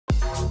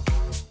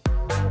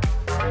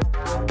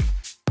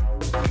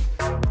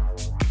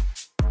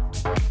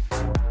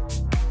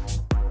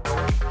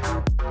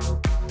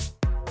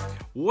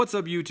What's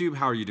up YouTube?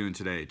 How are you doing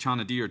today?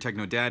 Chana D or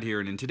Techno Dad here,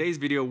 and in today's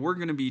video we're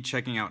going to be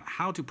checking out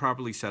how to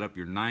properly set up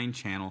your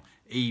 9-channel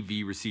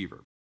AV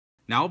receiver.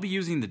 Now I'll be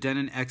using the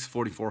Denon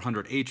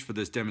X4400H for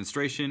this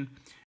demonstration.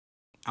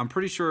 I'm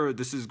pretty sure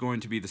this is going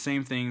to be the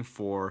same thing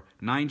for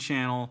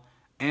 9-channel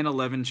and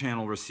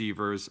 11-channel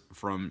receivers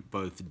from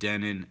both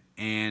Denon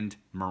and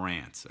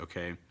Marantz,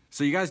 okay?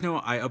 So you guys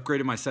know I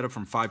upgraded my setup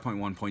from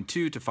 5.1.2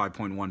 to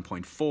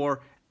 5.1.4,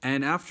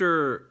 and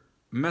after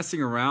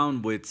messing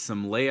around with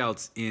some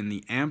layouts in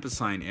the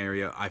ampersand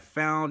area, I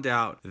found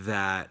out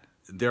that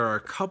there are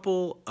a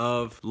couple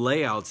of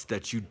layouts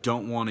that you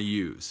don't want to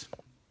use.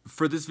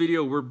 For this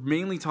video, we're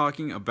mainly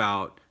talking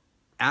about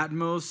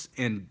Atmos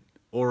and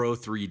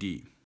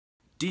Auro-3D.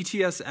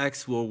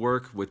 DTS-X will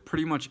work with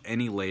pretty much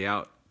any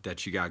layout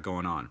that you got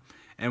going on.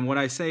 And when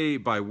I say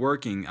by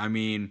working, I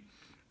mean,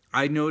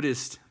 I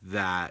noticed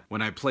that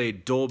when I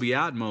played Dolby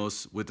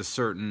Atmos with a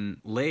certain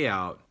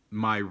layout,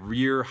 my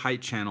rear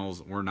height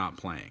channels were not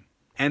playing.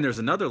 And there's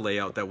another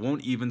layout that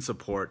won't even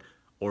support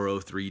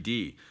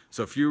Auro-3D.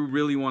 So if you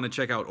really want to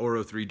check out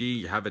Auro-3D,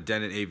 you have a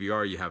Denon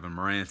AVR, you have a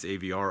Marantz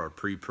AVR or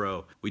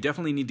Pre-Pro, we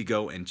definitely need to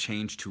go and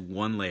change to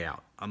one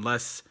layout,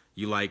 unless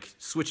you like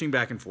switching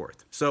back and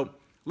forth. So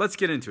let's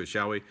get into it,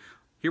 shall we?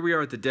 Here we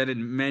are at the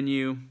Denon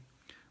menu,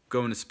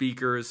 go into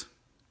speakers,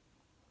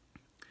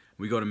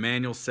 we go to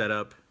manual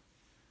setup,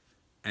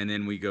 and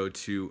then we go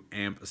to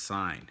amp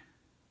assign.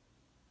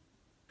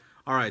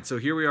 Alright, so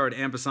here we are at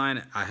amp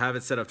assign. I have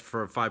it set up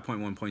for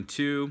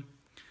 5.1.2,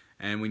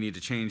 and we need to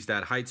change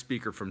that height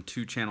speaker from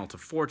 2-channel to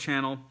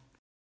 4-channel.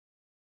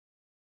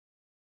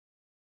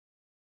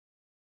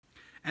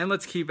 And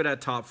let's keep it at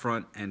top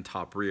front and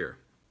top rear.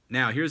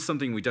 Now here's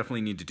something we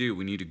definitely need to do.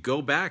 We need to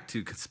go back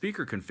to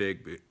speaker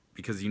config,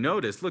 because you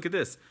notice, look at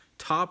this,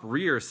 top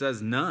rear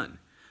says none.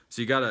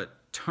 So you gotta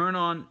turn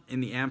on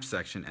in the amp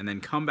section and then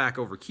come back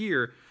over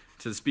here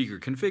to the speaker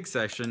config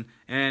section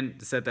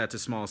and set that to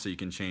small so you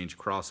can change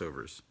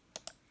crossovers.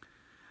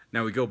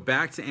 Now we go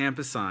back to amp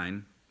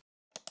assign,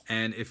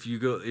 and if you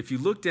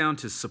look down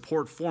to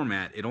support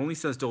format, it only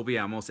says Dolby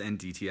Atmos and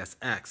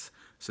DTS-X.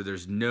 So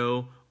there's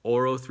no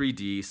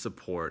Auro-3D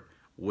support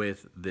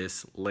with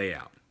this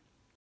layout.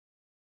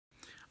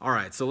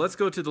 Alright, so let's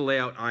go to the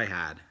layout I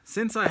had.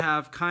 Since I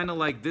have kind of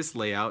like this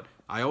layout,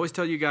 I always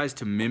tell you guys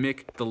to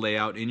mimic the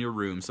layout in your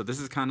room. So this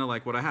is kind of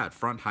like what I had,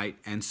 front height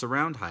and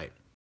surround height.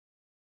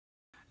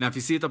 Now if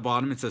you see at the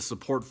bottom it says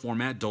support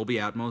format, Dolby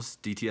Atmos,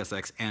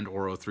 DTS-X, and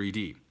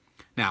Auro-3D.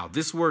 Now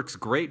this works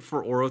great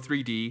for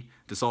Auro-3D,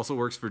 this also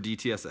works for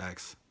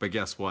DTS-X, but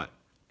guess what?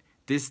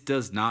 This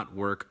does not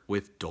work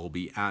with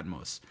Dolby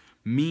Atmos,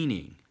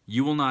 meaning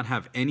you will not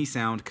have any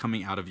sound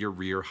coming out of your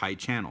rear height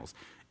channels.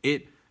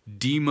 It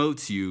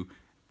demotes you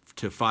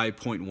to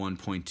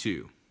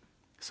 5.1.2.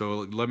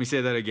 So let me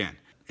say that again.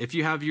 If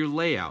you have your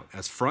layout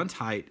as front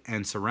height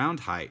and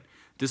surround height,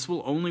 this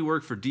will only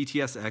work for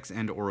DTS-X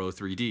and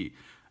Auro-3D.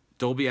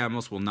 Dolby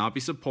Atmos will not be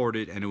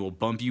supported, and it will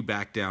bump you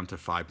back down to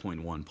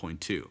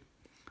 5.1.2.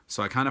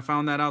 So I kind of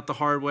found that out the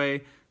hard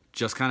way.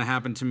 Just kind of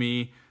happened to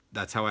me.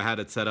 That's how I had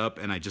it set up,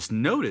 and I just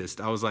noticed,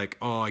 I was like,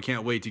 oh, I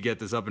can't wait to get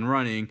this up and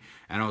running.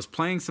 And I was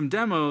playing some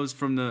demos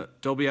from the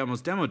Dolby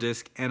Atmos demo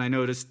disc, and I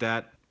noticed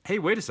that, hey,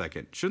 wait a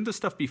second, shouldn't this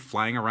stuff be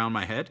flying around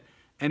my head?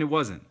 And it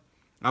wasn't.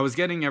 I was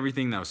getting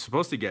everything that I was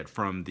supposed to get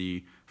from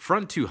the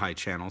front 2 height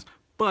channels,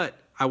 but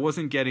I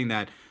wasn't getting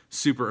that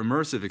super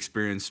immersive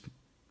experience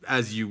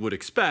as you would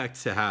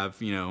expect to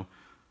have, you know,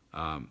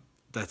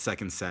 that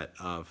second set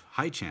of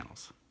height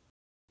channels.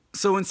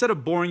 So instead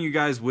of boring you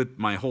guys with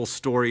my whole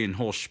story and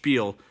whole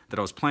spiel that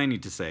I was planning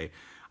to say,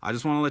 I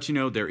just want to let you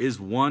know there is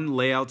one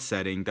layout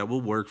setting that will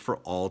work for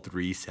all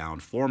 3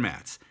 sound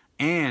formats.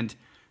 And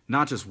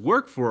not just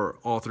work for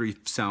all 3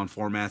 sound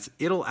formats,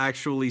 it'll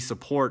actually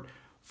support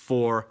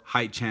 4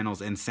 height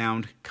channels and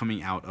sound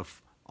coming out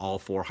of all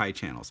 4 height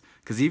channels.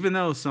 Because even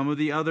though some of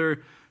the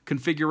other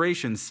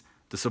configurations,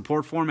 the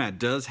support format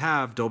does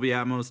have Dolby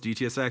Atmos,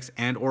 DTS-X,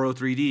 and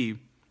Auro-3D,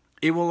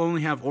 it will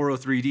only have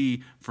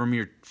Auro-3D from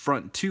your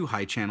front 2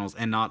 height channels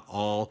and not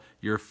all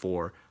your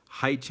 4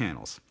 height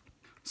channels.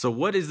 So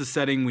what is the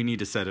setting we need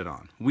to set it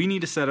on? We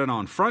need to set it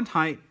on front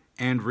height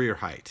and rear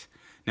height.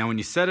 Now when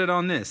you set it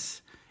on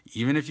this,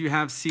 even if you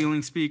have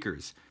ceiling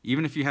speakers,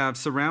 even if you have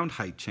surround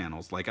height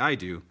channels like I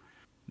do,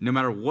 no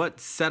matter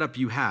what setup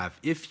you have,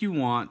 if you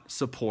want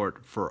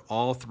support for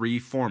all 3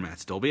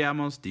 formats, Dolby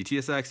Atmos,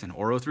 DTS-X, and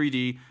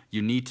Auro-3D,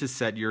 you need to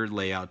set your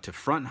layout to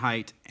front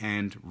height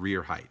and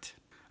rear height.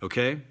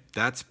 Okay?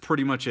 That's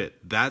pretty much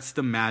it. That's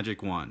the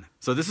magic one.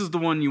 So this is the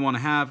one you want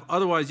to have.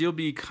 Otherwise, you'll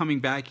be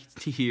coming back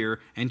to here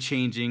and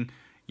changing,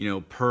 you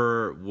know,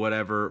 per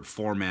whatever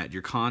format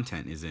your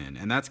content is in.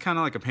 And that's kind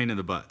of like a pain in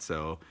the butt.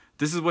 So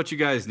this is what you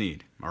guys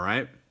need. All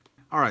right?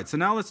 Alright, so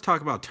now let's talk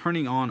about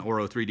turning on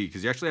Auro-3D,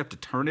 because you actually have to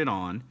turn it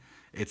on.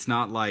 It's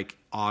not like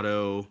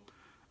auto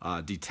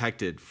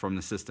detected from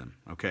the system,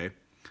 okay?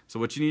 So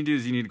what you need to do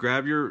is you need to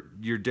grab your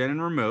Denon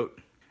remote,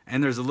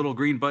 and there's a little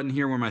green button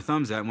here where my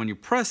thumb's at. And when you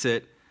press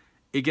it,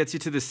 it gets you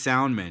to the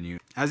sound menu.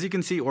 As you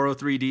can see,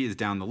 Auro-3D is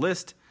down the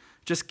list.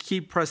 Just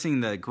keep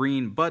pressing the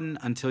green button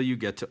until you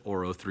get to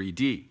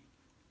Auro-3D.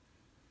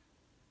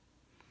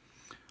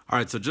 All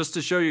right, so just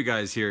to show you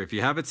guys here, if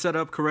you have it set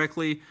up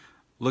correctly,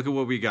 look at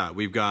what we got.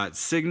 We've got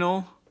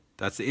signal,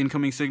 that's the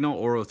incoming signal,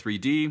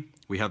 Auro-3D.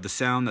 We have the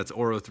sound, that's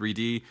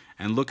Auro-3D.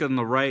 And look on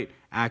the right,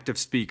 active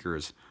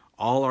speakers.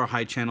 All our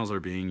height channels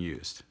are being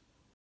used.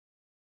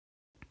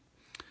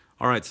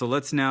 All right, so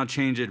let's now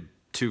change it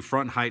to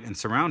front height and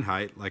surround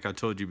height, like I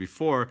told you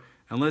before,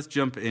 and let's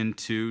jump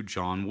into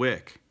John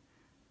Wick.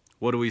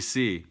 What do we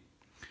see?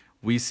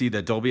 We see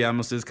that Dolby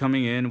Atmos is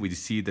coming in, we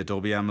see that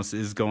Dolby Atmos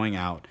is going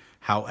out.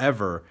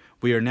 However,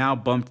 we are now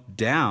bumped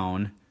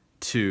down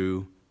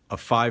to a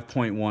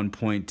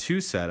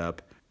 5.1.2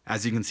 setup.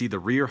 As you can see, the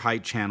rear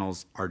height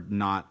channels are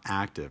not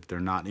active, they're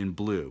not in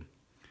blue.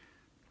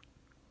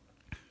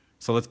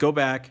 So let's go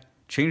back,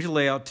 change the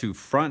layout to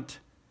front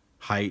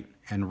height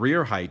and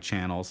rear height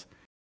channels,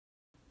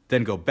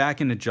 then go back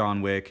into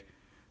John Wick,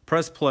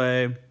 press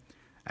play,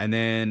 and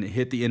then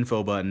hit the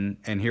info button.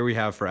 And here we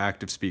have for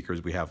active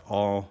speakers, we have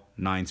all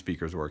 9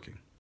 speakers working.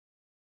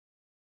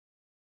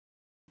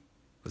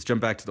 Let's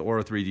jump back to the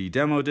Auro-3D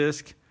demo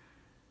disc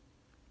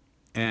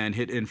and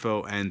hit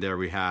info, and there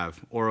we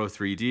have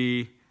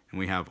Auro-3D, and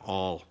we have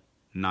all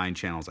 9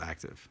 channels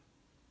active.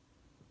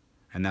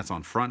 And that's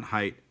on front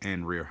height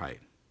and rear height.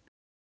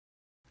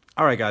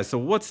 All right, guys, so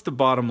what's the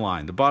bottom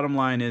line? The bottom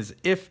line is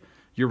if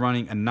you're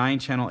running a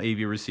 9-channel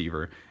AV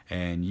receiver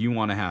and you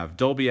want to have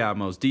Dolby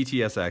Atmos,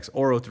 DTS:X,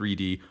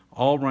 Auro-3D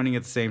all running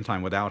at the same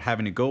time without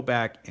having to go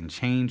back and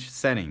change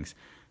settings,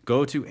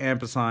 go to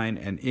Ampersand,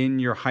 and in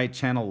your height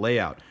channel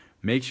layout,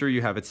 make sure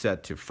you have it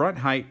set to front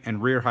height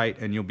and rear height,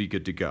 and you'll be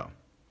good to go.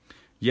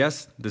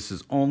 Yes, this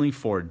is only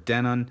for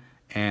Denon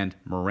and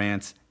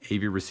Marantz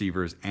AV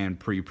receivers and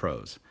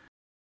pre-pros.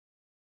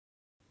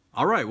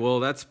 All right, well,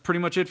 that's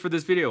pretty much it for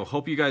this video.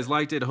 Hope you guys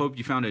liked it. Hope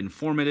you found it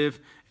informative.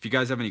 If you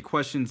guys have any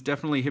questions,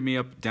 definitely hit me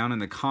up down in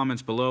the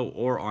comments below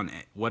or on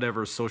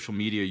whatever social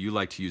media you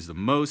like to use the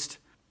most.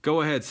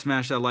 Go ahead,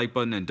 smash that like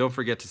button, and don't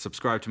forget to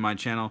subscribe to my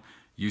channel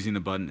using the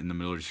button in the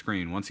middle of your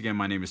screen. Once again,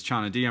 my name is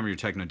Chana D. I'm your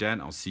Techno Dad.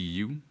 I'll see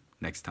you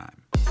next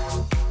time.